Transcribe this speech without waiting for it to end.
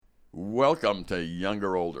Welcome to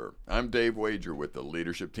Younger Older. I'm Dave Wager with the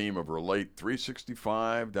leadership team of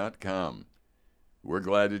Relate365.com. We're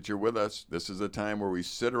glad that you're with us. This is a time where we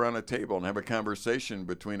sit around a table and have a conversation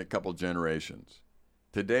between a couple generations.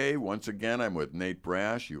 Today, once again, I'm with Nate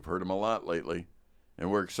Brash. You've heard him a lot lately.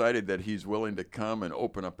 And we're excited that he's willing to come and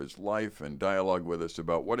open up his life and dialogue with us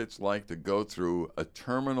about what it's like to go through a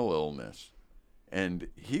terminal illness. And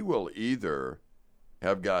he will either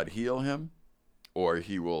have God heal him, or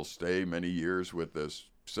he will stay many years with this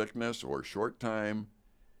sickness or short time,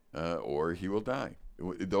 or he will die.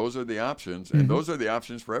 Those are the options, and those are the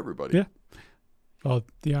options for everybody. Yeah. Well,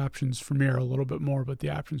 the options for me are a little bit more, but the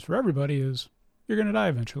options for everybody is you're going to die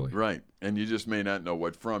eventually. Right, and you just may not know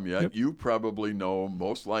what from yet. Yep. You probably know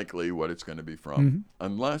most likely what it's going to be from,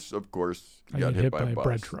 unless, of course, you got hit by a bus.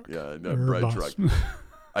 bread truck. Yeah, a bread truck.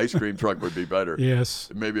 Ice cream truck would be better. Yes.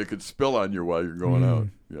 Maybe it could spill on you while you're going out.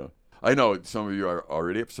 Yeah. I know some of you are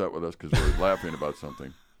already upset with us because we're laughing about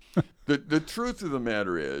something. The truth of the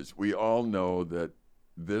matter is we all know that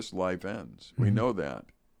this life ends. We know that.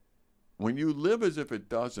 When you live as if it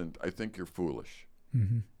doesn't, I think you're foolish.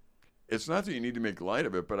 It's not that you need to make light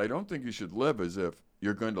of it, but I don't think you should live as if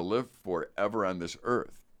you're going to live forever on this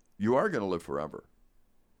earth. You are going to live forever.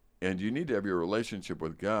 And you need to have your relationship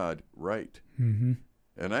with God right.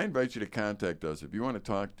 And I invite you to contact us. If you want to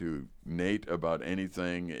talk to Nate about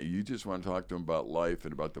anything, you just want to talk to him about life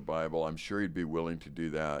and about the Bible, I'm sure he'd be willing to do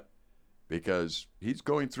that because he's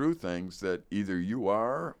going through things that either you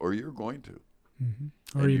are or you're going to.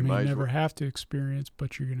 Or you may never have to experience,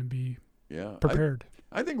 but you're going to be prepared.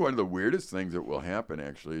 I think one of the weirdest things that will happen,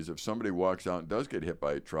 actually, is if somebody walks out and does get hit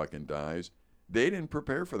by a truck and dies, they didn't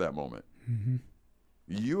prepare for that moment.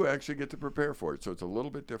 You actually get to prepare for it, so it's a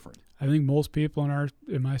little bit different. I think most people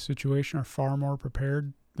in my situation are far more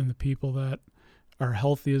prepared than the people that are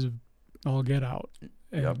healthy as all get out.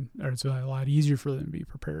 And it's a lot easier for them to be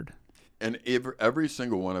prepared. And every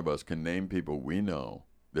single one of us can name people we know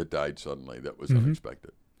that died suddenly that was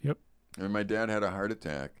unexpected. Yep. And my dad had a heart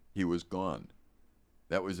attack. He was gone.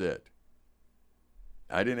 That was it.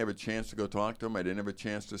 I didn't have a chance to go talk to him. I didn't have a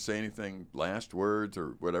chance to say anything, last words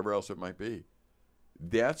or whatever else it might be.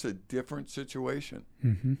 That's a different situation,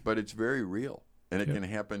 but it's very real, and it can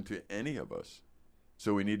happen to any of us.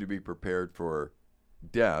 So we need to be prepared for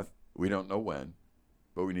death. We don't know when,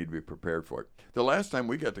 but we need to be prepared for it. The last time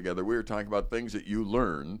we got together, we were talking about things that you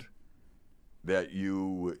learned that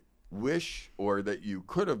you wish or that you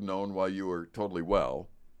could have known while you were totally well,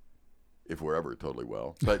 if we're ever totally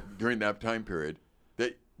well, but during that time period,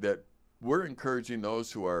 that we're encouraging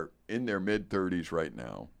those who are in their mid-30s right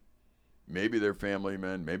now. Maybe they're family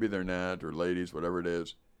men, maybe they're not, or ladies, whatever it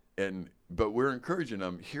is. But we're encouraging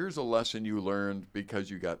them, here's a lesson you learned because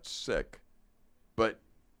you got sick, but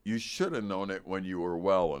you should have known it when you were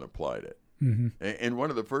well and applied it. And one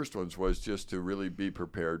of the first ones was just to really be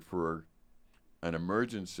prepared for an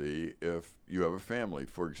emergency if you have a family,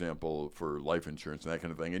 for example, for life insurance and that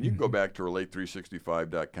kind of thing. And you can go back to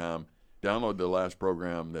Relate365.com, download the last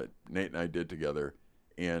program that Nate and I did together,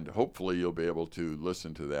 and hopefully you'll be able to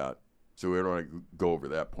listen to that. So we don't want to go over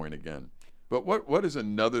that point again. But what is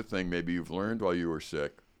another thing maybe you've learned while you were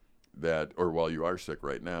sick or while you are sick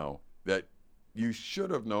right now, that you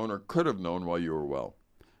should have known or could have known while you were well?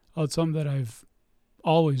 Oh, it's something that I've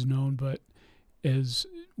always known, but is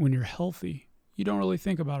when you're healthy, you don't really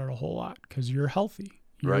think about it a whole lot because you're healthy.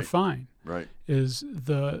 You're fine. Right. Is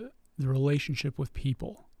the relationship with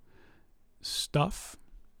people. Stuff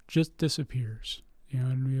just disappears.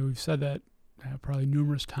 And we've said that probably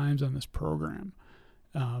numerous times on this program.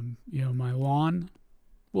 My lawn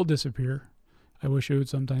will disappear. I wish it would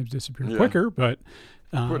sometimes disappear quicker, but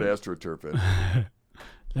put AstroTurf in.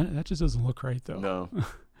 That just doesn't look right, though. No.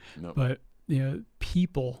 But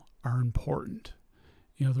people are important.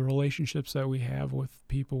 The relationships that we have with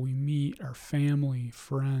people we meet, our family,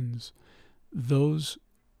 friends, that's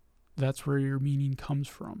where your meaning comes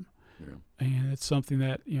from. And it's something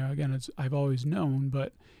that again, I've always known,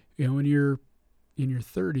 but when you're in your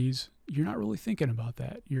 30s, you're not really thinking about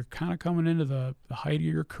that. You're kind of coming into the height of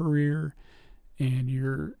your career, and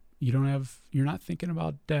you're not thinking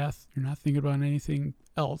about death. You're not thinking about anything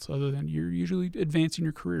else other than you're usually advancing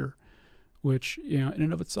your career, which in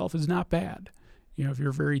and of itself is not bad. If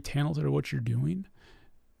you're very talented at what you're doing,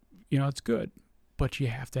 it's good, but you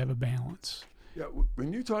have to have a balance. Yeah,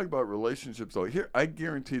 when you talk about relationships, though, here I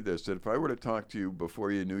guarantee this: that if I were to talk to you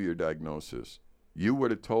before you knew your diagnosis, you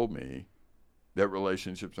would have told me that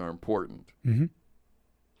relationships are important.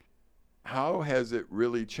 How has it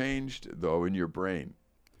really changed, though, in your brain?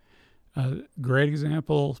 Great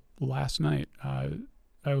example last night.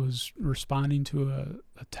 I was responding to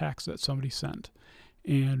a text that somebody sent.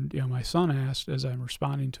 And, my son asked, as I'm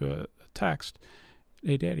responding to a text,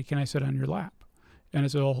 "Hey, Daddy, can I sit on your lap?" And I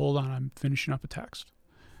said, "Oh, hold on, I'm finishing up a text."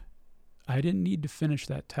 I didn't need to finish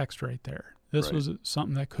that text right there. This Right. was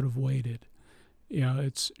something that could have waited.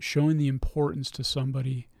 It's showing the importance to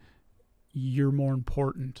somebody. You're more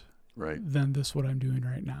important Right. than this, what I'm doing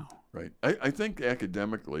right now. Right. I think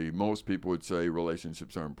academically, most people would say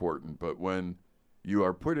relationships are important, but when you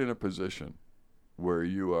are put in a position where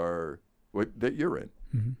you are, that you're in,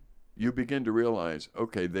 Mm-hmm. you begin to realize,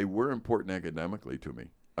 okay, they were important academically to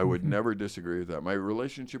me. I would Mhm. never disagree with that. My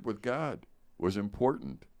relationship with God was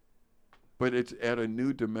important, but it's at a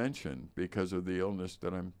new dimension because of the illness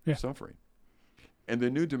that I'm suffering. And the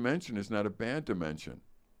new dimension is not a bad dimension.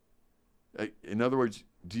 In other words,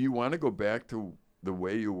 do you want to go back to the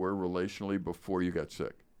way you were relationally before you got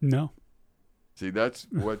sick? No. See, that's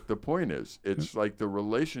what the point is. It's like the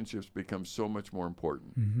relationships become so much more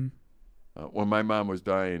important. Mm-hmm. When my mom was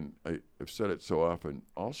dying, I've said it so often,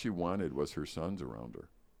 all she wanted was her sons around her.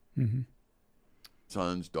 Mm-hmm.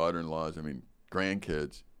 Sons, daughter-in-laws,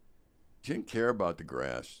 grandkids. She didn't care about the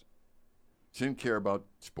grass. She didn't care about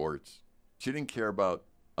sports. She didn't care about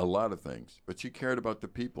a lot of things, but she cared about the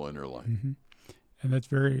people in her life. Mm-hmm. And that's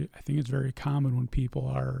I think it's very common when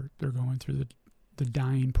people they're going through the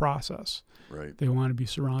dying process. Right. They want to be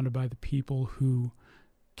surrounded by the people who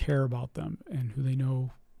care about them and who they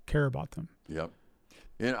know care about them. Yep.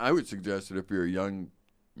 And I would suggest that if you're a young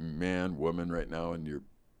man, woman right now,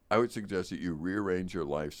 I would suggest that you rearrange your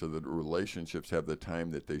life so that relationships have the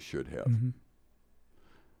time that they should have. Mm-hmm.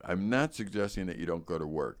 I'm not suggesting that you don't go to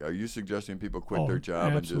work. Are you suggesting people quit their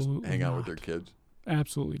job and just absolutely hang out not. with their kids?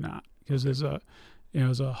 Absolutely not. Because as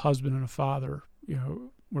a husband and a father,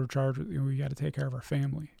 we're charged with, we got to take care of our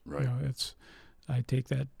family. Right. I take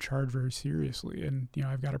that charge very seriously, and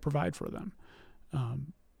I've got to provide for them.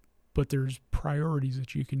 But there's priorities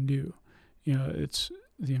that you can do. It's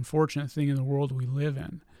the unfortunate thing in the world we live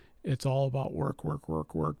in. It's all about work, work,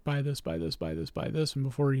 work, work. Buy this, buy this, buy this, buy this, and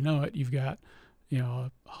before you know it, you've got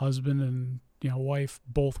a husband and wife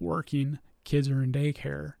both working. Kids are in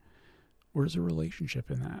daycare. Where's the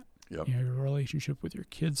relationship in that? Yep. Your relationship with your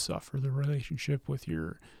kids suffer. The relationship with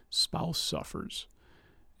your spouse suffers.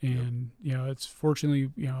 And, it's fortunately,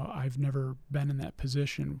 I've never been in that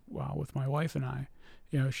position with my wife and I.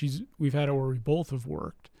 We've had it where we both have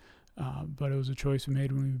worked, but it was a choice we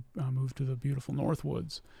made when we moved to the beautiful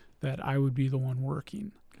Northwoods that I would be the one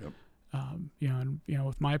working. Yep.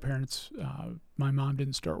 With my parents, my mom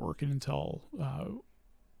didn't start working until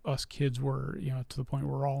us kids were, to the point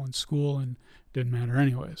where we're all in school and didn't matter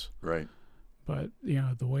anyways. Right. But,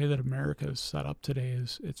 the way that America is set up today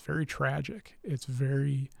it's very tragic. It's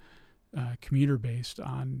very commuter-based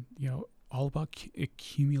on, all about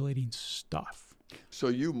accumulating stuff. So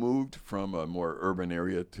you moved from a more urban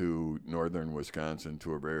area to northern Wisconsin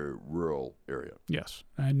to a very rural area. Yes.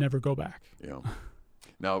 I'd never go back.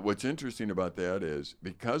 Now, what's interesting about that is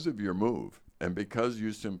because of your move and because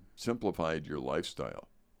you simplified your lifestyle,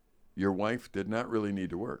 your wife did not really need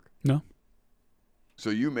to work. No. So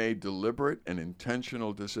you made deliberate and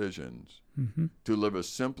intentional decisions Mm-hmm. to live a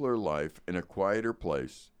simpler life in a quieter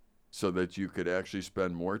place so that you could actually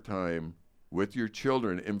spend more time with your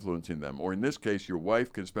children influencing them. Or in this case, your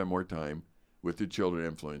wife can spend more time with the children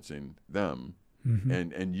influencing them. Mm-hmm.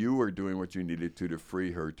 And you were doing what you needed to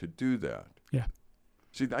free her to do that. Yeah.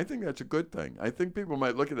 See, I think that's a good thing. I think people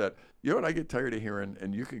might look at that. You know what I get tired of hearing,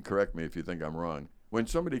 and you can correct me if you think I'm wrong, when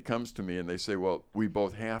somebody comes to me and they say, well, we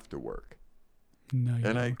both have to work. No, you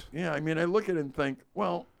And don't. I look at it and think,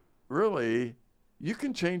 well, really, you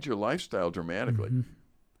can change your lifestyle dramatically. Mm-hmm.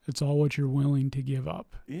 It's all what you're willing to give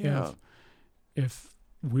up. Yeah. If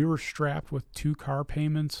we were strapped with 2 car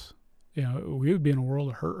payments, we would be in a world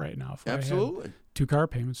of hurt right now if I had 2 car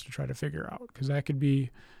payments to try to figure out, because that could be,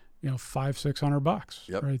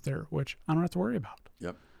 $500-$600 right there, which I don't have to worry about.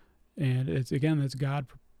 Yep. And that's God,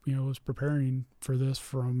 was preparing for this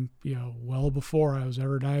from, well before I was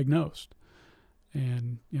ever diagnosed.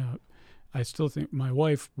 And, I still think my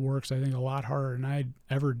wife works, I think, a lot harder than I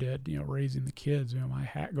ever did, raising the kids. My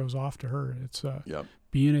hat goes off to her. It's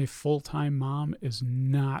being a full-time mom is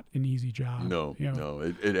not an easy job. No,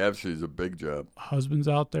 it absolutely is a big job. Husbands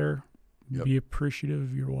out there, Yep. be appreciative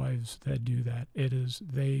of your wives that do that. It is,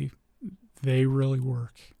 they really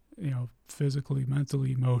work, physically,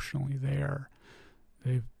 mentally, emotionally.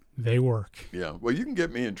 They work. Yeah. Well, you can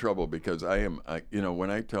get me in trouble because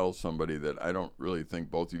when I tell somebody that I don't really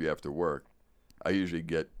think both of you have to work, I usually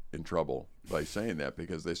get in trouble by saying that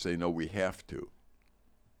because they say, no, we have to.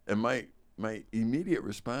 And my my immediate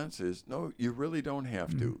response is, no, you really don't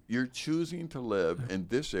have to. You're choosing to live in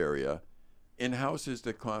this area in houses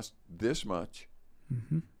that cost this much.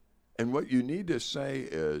 And what you need to say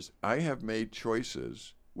is, I have made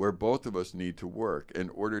choices where both of us need to work in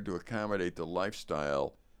order to accommodate the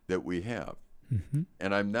lifestyle that we have.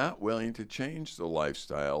 And I'm not willing to change the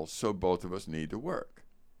lifestyle, so both of us need to work.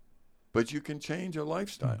 But you can change a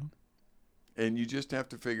lifestyle, and you just have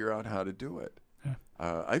to figure out how to do it.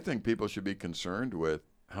 I think people should be concerned with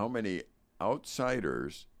how many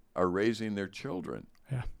outsiders are raising their children.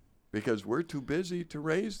 Because we're too busy to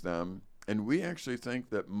raise them, and we actually think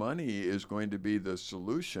that money is going to be the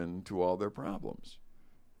solution to all their problems.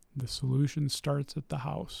 The solution starts at the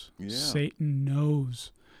house. Yeah. Satan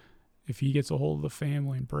knows if he gets a hold of the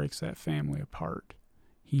family and breaks that family apart,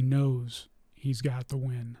 he knows he's got the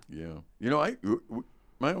win. Yeah. You know,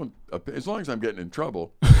 my own, as long as I'm getting in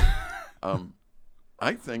trouble,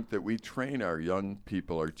 I think that we train our young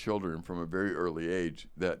people, our children, from a very early age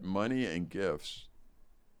that money and gifts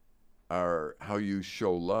are how you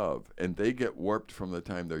show love. And they get warped from the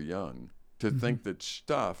time they're young to think that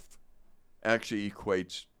stuff actually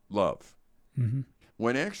equates love,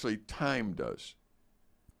 when actually time does.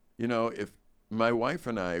 You know, if my wife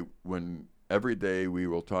and I, when every day we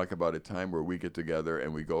will talk about a time where we get together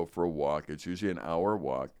and we go for a walk, it's usually an hour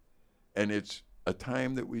walk, and it's a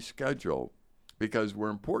time that we schedule because we're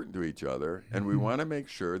important to each other, and we want to make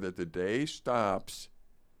sure that the day stops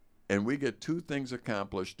and we get two things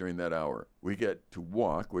accomplished during that hour. We get to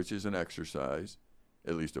walk, which is an exercise,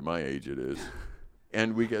 at least at my age it is,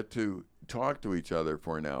 and we get to talk to each other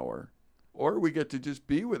for an hour. Or we get to just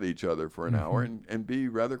be with each other for an hour and be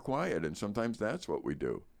rather quiet, and sometimes that's what we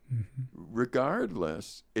do.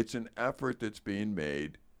 Regardless, it's an effort that's being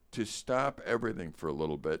made to stop everything for a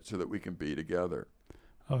little bit so that we can be together.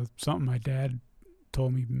 Something my dad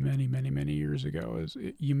told me many, many, many years ago is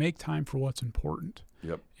you make time for what's important.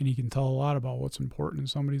 Yep. And you can tell a lot about what's important in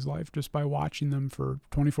somebody's life just by watching them for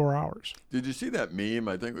 24 hours. Did you see that meme?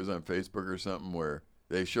 I think it was on Facebook or something where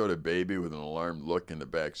they showed a baby with an alarmed look in the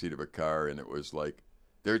back seat of a car, and it was like,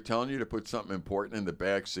 they're telling you to put something important in the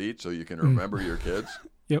back seat so you can remember your kids.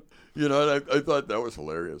 Yep. You know, and I thought that was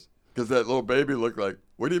hilarious because that little baby looked like,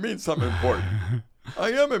 what do you mean something important?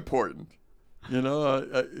 I am important. You know,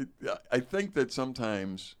 I think that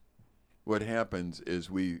sometimes what happens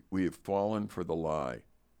is we have fallen for the lie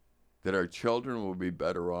that our children will be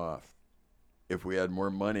better off if we had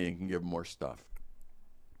more money and can give them more stuff.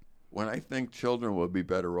 When I think children will be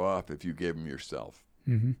better off if you gave them yourself.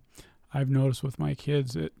 I've noticed with my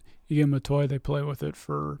kids that you give them a toy, they play with it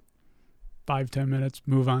for 5-10 minutes,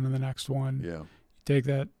 move on to the next one. Yeah. You take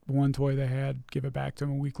that one toy they had, give it back to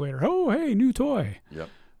them a week later. Oh, hey, new toy. Yep.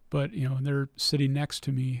 But, you know, when they're sitting next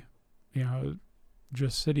to me, you know,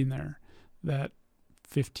 just sitting there, that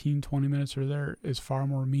 15, 20 minutes are there is far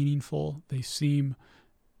more meaningful. They seem,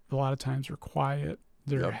 a lot of times, they're quiet.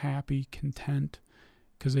 They're happy, content,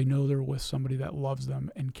 because they know they're with somebody that loves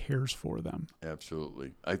them and cares for them.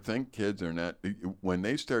 Absolutely. I think kids are not, when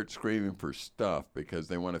they start screaming for stuff because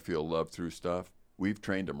they want to feel loved through stuff, we've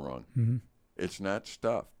trained them wrong. It's not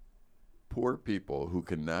stuff. Poor people who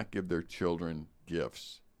cannot give their children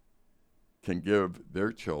gifts can give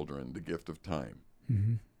their children the gift of time.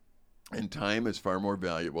 And time is far more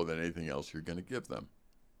valuable than anything else you're going to give them.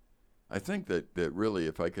 I think that really,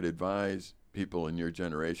 if I could advise people in your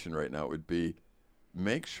generation right now, it would be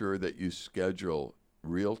make sure that you schedule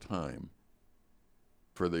real time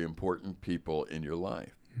for the important people in your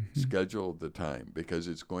life. Schedule the time, because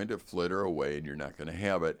it's going to flitter away and you're not going to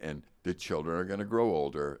have it, and the children are going to grow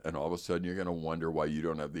older, and all of a sudden you're going to wonder why you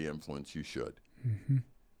don't have the influence you should.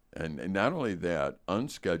 And not only that,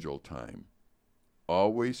 unscheduled time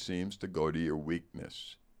always seems to go to your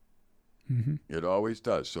weakness. It always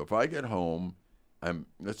does. So if I get home,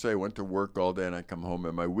 let's say I went to work all day and I come home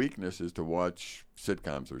and my weakness is to watch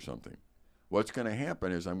sitcoms or something. What's going to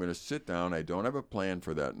happen is I'm going to sit down. I don't have a plan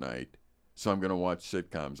for that night, so I'm going to watch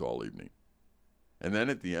sitcoms all evening. And then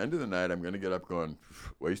at the end of the night, I'm going to get up going,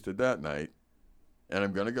 wasted that night, and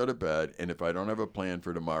I'm going to go to bed. And if I don't have a plan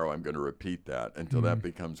for tomorrow, I'm going to repeat that until that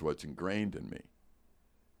becomes what's ingrained in me.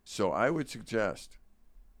 So I would suggest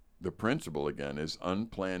the principle, again, is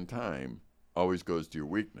unplanned time always goes to your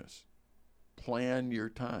weakness. Plan your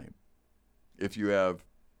time. If you're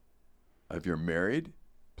married,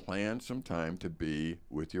 plan some time to be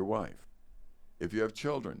with your wife. If you have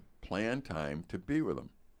children, plan time to be with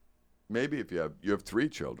them. Maybe if you have 3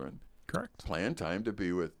 children, correct, plan time to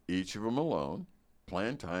be with each of them alone.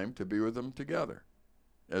 Plan time to be with them together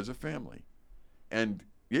as a family. And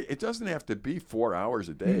it doesn't have to be 4 hours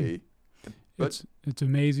a day. But it's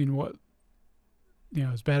amazing what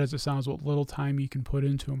as bad as it sounds, what little time you can put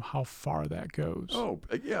into them, how far that goes. Oh,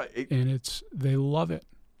 yeah. And they love it.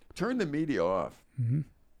 Turn the media off. Mm-hmm.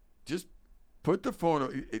 Just put the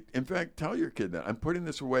phone. In fact, tell your kid that I'm putting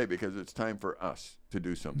this away because it's time for us to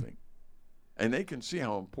do something. Mm-hmm. And they can see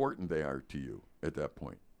how important they are to you at that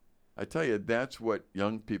point. I tell you, that's what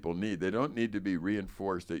young people need. They don't need to be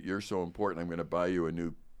reinforced that you're so important, I'm going to buy you a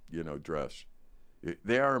new, dress.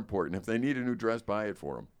 They are important. If they need a new dress, buy it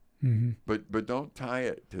for them. Mm-hmm. But don't tie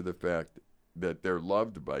it to the fact that they're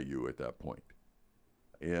loved by you at that point.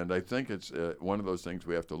 And I think it's one of those things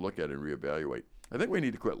we have to look at and reevaluate. I think we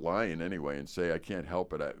need to quit lying anyway and say, I can't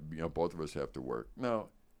help it. Both of us have to work. No,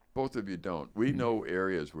 both of you don't. We know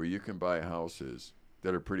areas where you can buy houses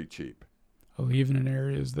that are pretty cheap. Well, even in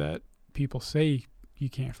areas that people say you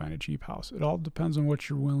can't find a cheap house. It all depends on what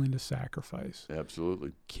you're willing to sacrifice.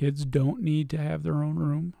 Absolutely. Kids don't need to have their own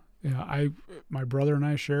room. My brother and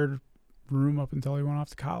I shared a room up until he went off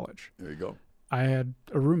to college. There you go. I had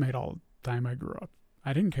a roommate all the time I grew up.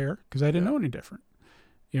 I didn't care because I didn't know any different.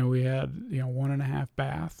 We had 1.5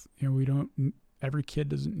 bath. Every kid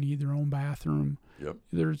doesn't need their own bathroom. Yep.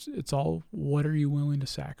 It's all, what are you willing to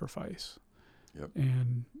sacrifice? Yep.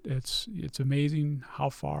 And it's amazing how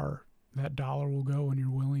far that dollar will go when you're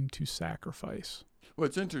willing to sacrifice. Well,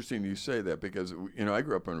 it's interesting you say that because, I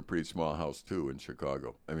grew up in a pretty small house, too, in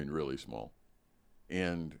Chicago. I mean, really small.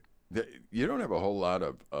 And you don't have a whole lot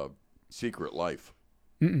of secret life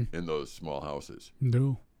in those small houses.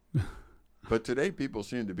 No. But today, people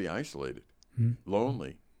seem to be isolated,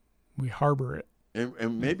 lonely. We harbor it.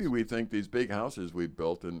 And maybe we think these big houses we've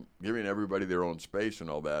built and giving everybody their own space and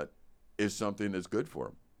all that is something that's good for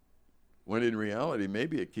them. When in reality,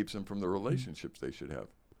 maybe it keeps them from the relationships they should have.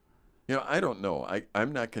 I don't know.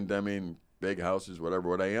 I'm not condemning big houses, whatever.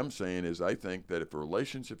 What I am saying is I think that if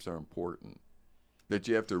relationships are important, that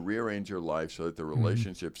you have to rearrange your life so that the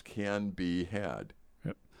relationships can be had.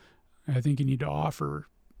 Yep. I think you need to offer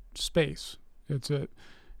space. It's the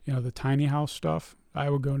tiny house stuff. I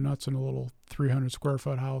would go nuts in a little 300 square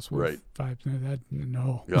foot house with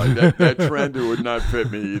no. Yeah, that trend would not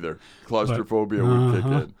fit me either. Claustrophobia would kick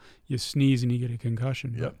in. You sneeze and you get a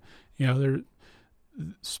concussion. Yeah. But,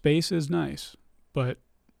 space is nice, but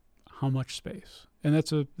how much space? And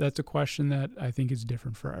that's a question that I think is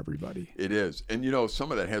different for everybody. It is. And, some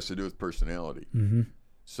of that has to do with personality. Mm-hmm.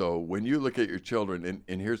 So when you look at your children,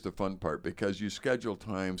 and here's the fun part, because you schedule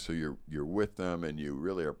time so you're with them and you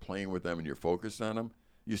really are playing with them and you're focused on them,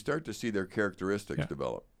 you start to see their characteristics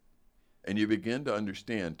develop. And you begin to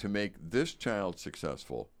understand, to make this child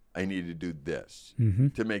successful, I need to do this. Mm-hmm.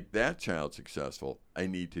 To make that child successful, I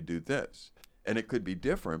need to do this. And it could be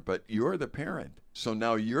different, but you're the parent. So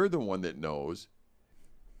now you're the one that knows.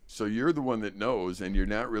 So you're the one that knows, and you're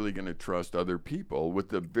not really going to trust other people with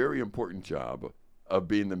the very important job of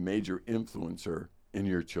being the major influencer in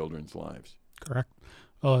your children's lives. Correct.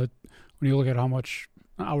 When you look at how much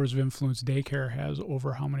hours of influence daycare has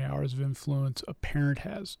over how many hours of influence a parent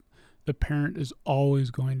has, the parent is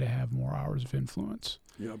always going to have more hours of influence.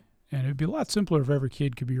 Yep. And it'd be a lot simpler if every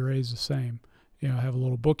kid could be raised the same. Have a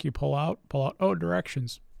little book you pull out,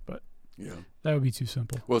 directions. But that would be too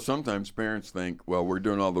simple. Well, sometimes parents think, well, we're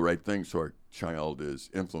doing all the right things so our child is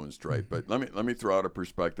influenced right. But let me throw out a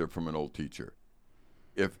perspective from an old teacher.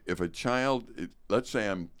 If a child, let's say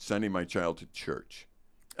I'm sending my child to church,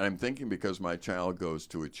 and I'm thinking because my child goes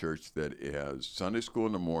to a church that has Sunday school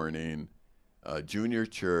in the morning, junior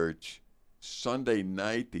church, Sunday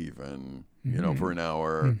night even, for an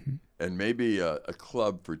hour, and maybe a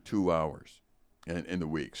club for 2 hours in the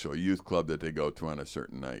week, so a youth club that they go to on a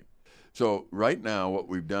certain night. So right now what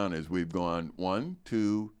we've done is we've gone 1,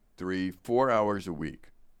 2, 3, 4 hours a week.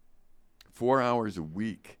 4 hours a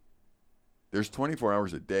week. There's 24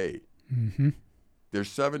 hours a day. Mm-hmm. There's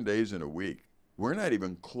 7 days in a week. We're not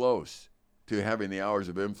even close to having the hours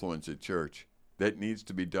of influence at church that needs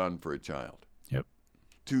to be done for a child. Yep.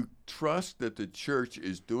 To trust that the church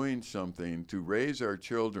is doing something to raise our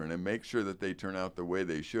children and make sure that they turn out the way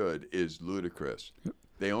they should is ludicrous. Yep.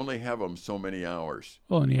 They only have them so many hours.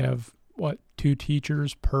 Well, and you have, 2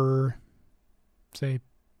 teachers per, say,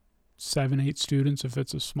 7, 8 students if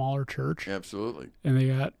it's a smaller church. Absolutely. And they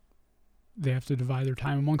have to divide their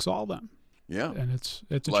time amongst all of them. Yeah. And it's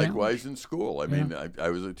a likewise challenge. In school. I mean, I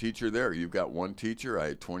was a teacher there. You've got one teacher. I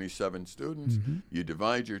had 27 students. Mm-hmm. You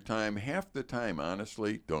divide your time. Half the time,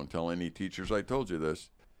 honestly, don't tell any teachers I told you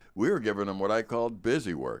this, we were giving them what I called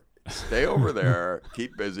busy work. Stay over there,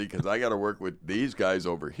 keep busy, because I got to work with these guys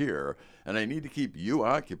over here, and I need to keep you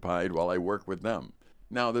occupied while I work with them.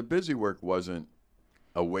 Now, the busy work wasn't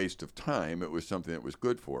a waste of time. It was something that was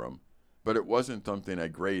good for them. but it wasn't something I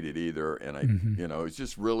graded either. And I, Mm-hmm. it's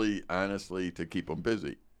just really honestly to keep them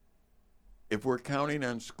busy. If we're counting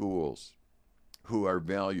on schools who are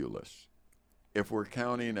valueless, if we're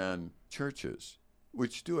counting on churches,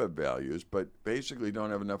 which do have values, but basically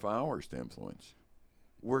don't have enough hours to influence,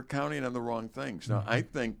 we're counting on the wrong things. Now, I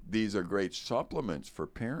think these are great supplements for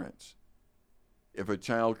parents. If a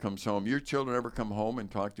child comes home, your children ever come home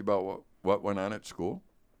and talk to you about what went on at school?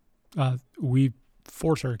 We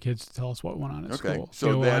force our kids to tell us what went on at school. So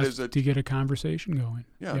we'll that ask is a to get a conversation going.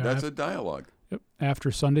 Yeah, that's a dialogue. Yep.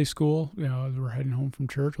 After Sunday school, as we're heading home from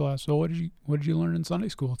church, we'll ask, so what did you learn in Sunday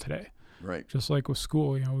school today? Right. Just like with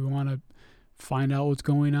school, we want to find out what's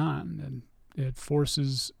going on, and it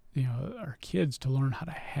forces our kids to learn how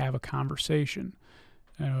to have a conversation.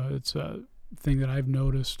 It's a thing that I've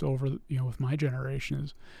noticed over with my generation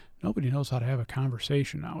is nobody knows how to have a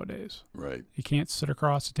conversation nowadays. Right. You can't sit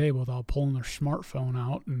across the table without pulling their smartphone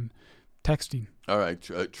out and texting. All right.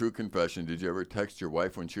 True confession. Did you ever text your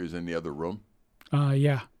wife when she was in the other room?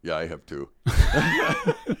 Yeah. Yeah, I have too.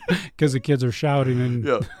 Because the kids are shouting and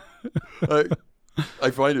yeah.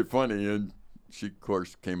 I find it funny, and she, of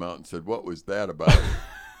course, came out and said, "What was that about?"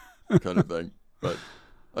 kind of thing. But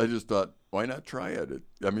I just thought, why not try it?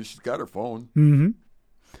 She's got her phone.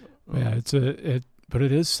 Mm-hmm. Yeah, but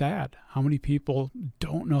it is sad how many people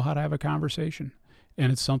don't know how to have a conversation,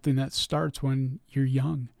 and it's something that starts when you're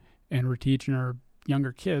young, and we're teaching our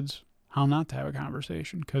younger kids how not to have a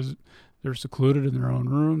conversation because they're secluded in their own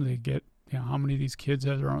room. They get, how many of these kids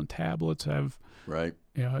have their own tablets? Right.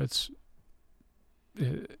 It's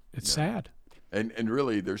sad. And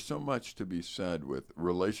really, there's so much to be said with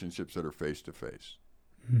relationships that are face to face.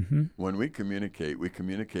 When we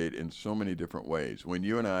communicate in so many different ways. When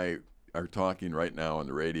you and I are talking right now on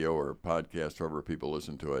the radio or a podcast, however people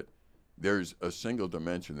listen to it, there's a single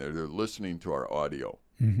dimension there. They're listening to our audio.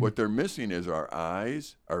 What they're missing is our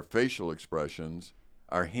eyes, our facial expressions,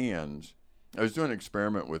 our hands. I was doing an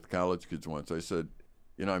experiment with college kids once. I said,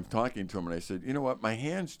 I'm talking to them, and I said, you know what? My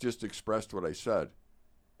hands just expressed what I said.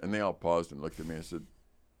 And they all paused and looked at me and said,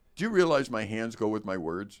 do you realize my hands go with my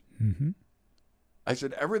words? I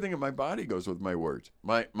said, everything in my body goes with my words.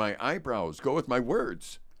 My eyebrows go with my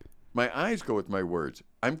words. My eyes go with my words.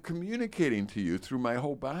 I'm communicating to you through my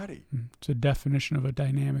whole body. It's a definition of a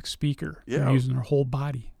dynamic speaker. Yeah. They're using their whole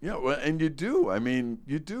body. Yeah, well, and you do.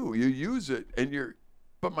 You do. You use it,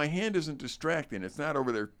 but my hand isn't distracting. It's not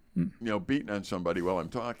over there, beating on somebody while I'm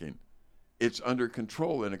talking. It's under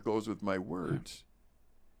control, and it goes with my words.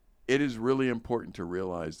 It is really important to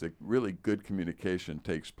realize that really good communication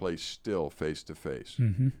takes place still face to face.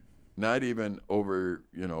 Not even over,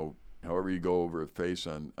 however you go over a face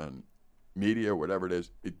on media or whatever it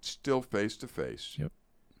is, it's still face to face. Yep.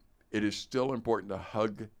 It is still important to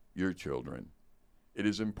hug your children. It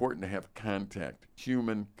is important to have contact,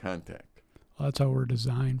 human contact. Well, that's how we're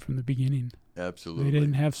designed from the beginning. Absolutely. They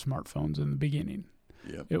didn't have smartphones in the beginning.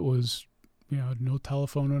 Yep. It was, no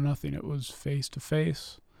telephone or nothing. It was face to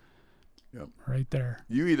face. Yep. Right there.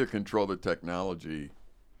 You either control the technology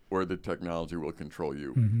or the technology will control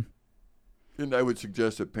you. And I would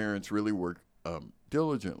suggest that parents really work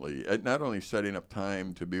diligently at not only setting up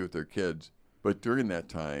time to be with their kids, but during that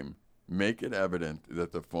time, make it evident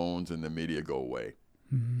that the phones and the media go away.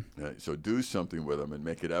 So do something with them and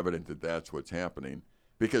make it evident that that's what's happening,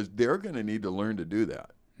 because they're going to need to learn to do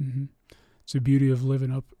that. It's the beauty of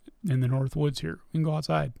living up in the North Woods here. We can go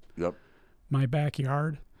outside. Yep. My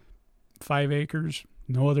backyard, 5 acres,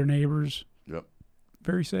 no other neighbors. Yep.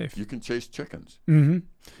 Very safe. You can chase chickens. Yep.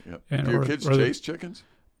 And do your kids chase chickens?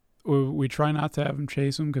 We try not to have them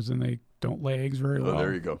chase them because then they don't lay eggs very well.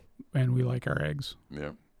 There you go. And we like our eggs.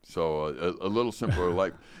 Yeah. So a little simpler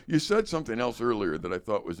life. You said something else earlier that I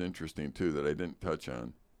thought was interesting, too, that I didn't touch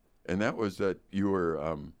on. And that was that you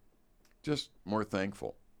were just more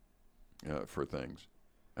thankful for things.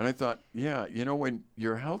 And I thought, when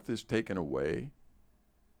your health is taken away,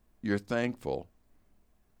 you're thankful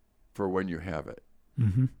for when you have it.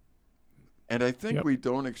 And I think we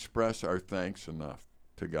don't express our thanks enough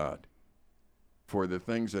to God for the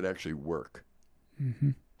things that actually work.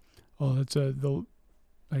 Well, it's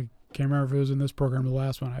I can't remember if it was in this program or the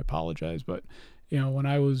last one. I apologize. But, when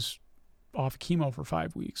I was off chemo for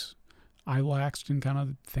 5 weeks, I laxed in kind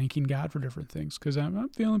of thanking God for different things because I'm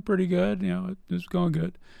feeling pretty good. It's going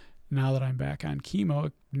good. Now that I'm back on chemo,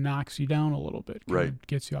 it knocks you down a little bit. Right.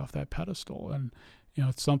 Gets you off that pedestal. And,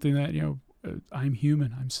 it's something that, I'm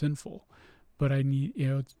human. I'm sinful. But I need,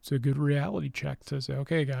 it's a good reality check to say,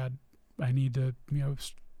 okay, God, I need to,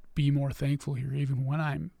 be more thankful here, even when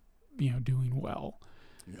I'm, doing well.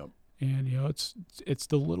 Yep. And, it's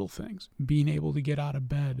the little things. Being able to get out of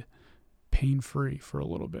bed, pain-free for a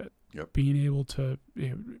little bit. Yep. Being able to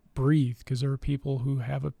breathe, because there are people who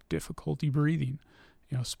have a difficulty breathing,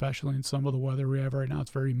 especially in some of the weather we have right now.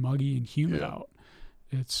 It's very muggy and humid out.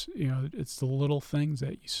 It's, it's the little things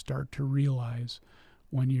that you start to realize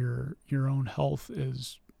when your own health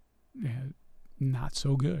is not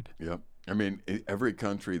so good. Yep. I mean, every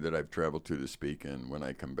country that I've traveled to speak in, when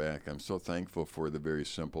I come back, I'm so thankful for the very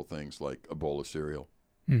simple things like a bowl of cereal.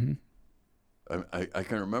 Mm-hmm. I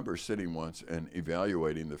can remember sitting once and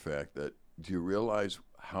evaluating the fact that, do you realize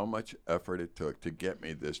how much effort it took to get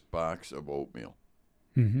me this box of oatmeal?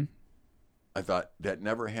 Mm-hmm. I thought that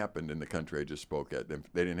never happened in the country I just spoke at. They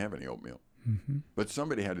didn't have any oatmeal. Mm-hmm. But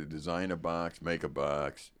somebody had to design a box, make a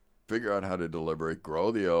box, figure out how to deliver it,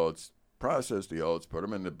 grow the oats, process the oats, put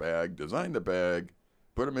them in the bag, design the bag,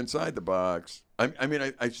 put them inside the box.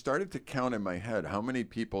 I started to count in my head how many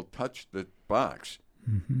people touched the box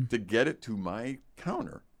mm-hmm. to get it to my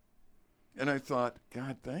counter. And I thought,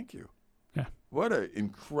 God, thank you. Yeah. What an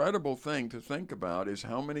incredible thing to think about is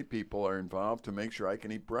how many people are involved to make sure I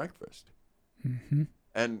can eat breakfast. Mm-hmm.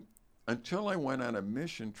 And until I went on a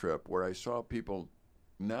mission trip where I saw people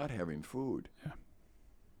not having food,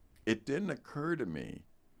 it didn't occur to me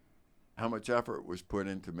how much effort was put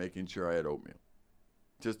into making sure I had oatmeal.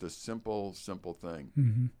 Just a simple thing.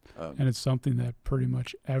 Mm-hmm. And it's something that pretty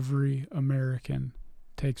much every American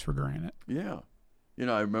takes for granted. Yeah.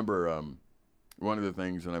 I remember one of the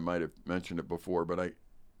things, and I might have mentioned it before, but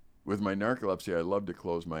with my narcolepsy, I love to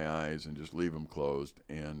close my eyes and just leave them closed.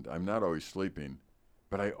 And I'm not always sleeping,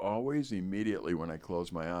 but I always immediately, when I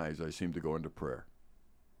close my eyes, I seem to go into prayer.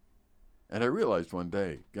 And I realized one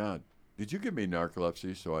day, God, did you give me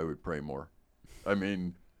narcolepsy so I would pray more? I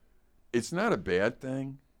mean, it's not a bad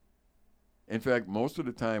thing. In fact, most of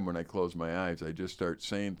the time when I close my eyes, I just start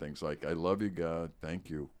saying things like, I love you, God, thank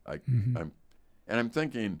you. I'm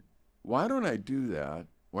thinking, why don't I do that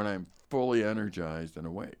when I'm fully energized and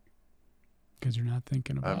awake? Because you're not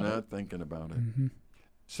thinking about it. I'm not thinking about it. Mm-hmm.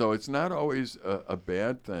 So it's not always a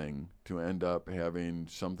bad thing to end up having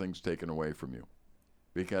some things taken away from you,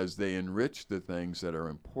 because they enrich the things that are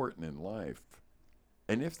important in life.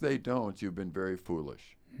 And if they don't, you've been very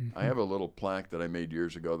foolish. Mm-hmm. I have a little plaque that I made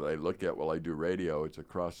years ago that I look at while I do radio. It's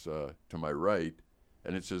across to my right,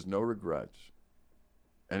 and it says, no regrets.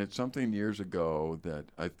 And it's something years ago that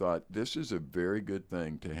I thought, this is a very good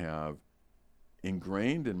thing to have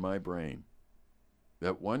ingrained in my brain,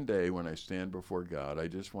 that one day when I stand before God, I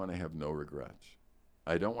just want to have no regrets.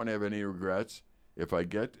 I don't want to have any regrets. If I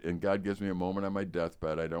get, and God gives me a moment on my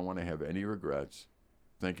deathbed, I don't want to have any regrets,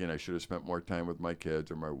 thinking I should have spent more time with my kids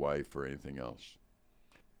or my wife or anything else.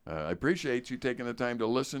 I appreciate you taking the time to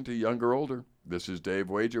listen to Younger Older. This is Dave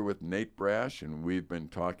Wager with Nate Brash, and we've been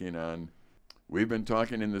talking in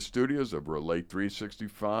the studios of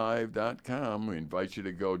Relate365.com. We invite you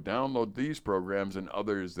to go download these programs and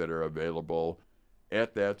others that are available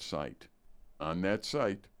at that site. On that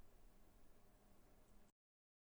site,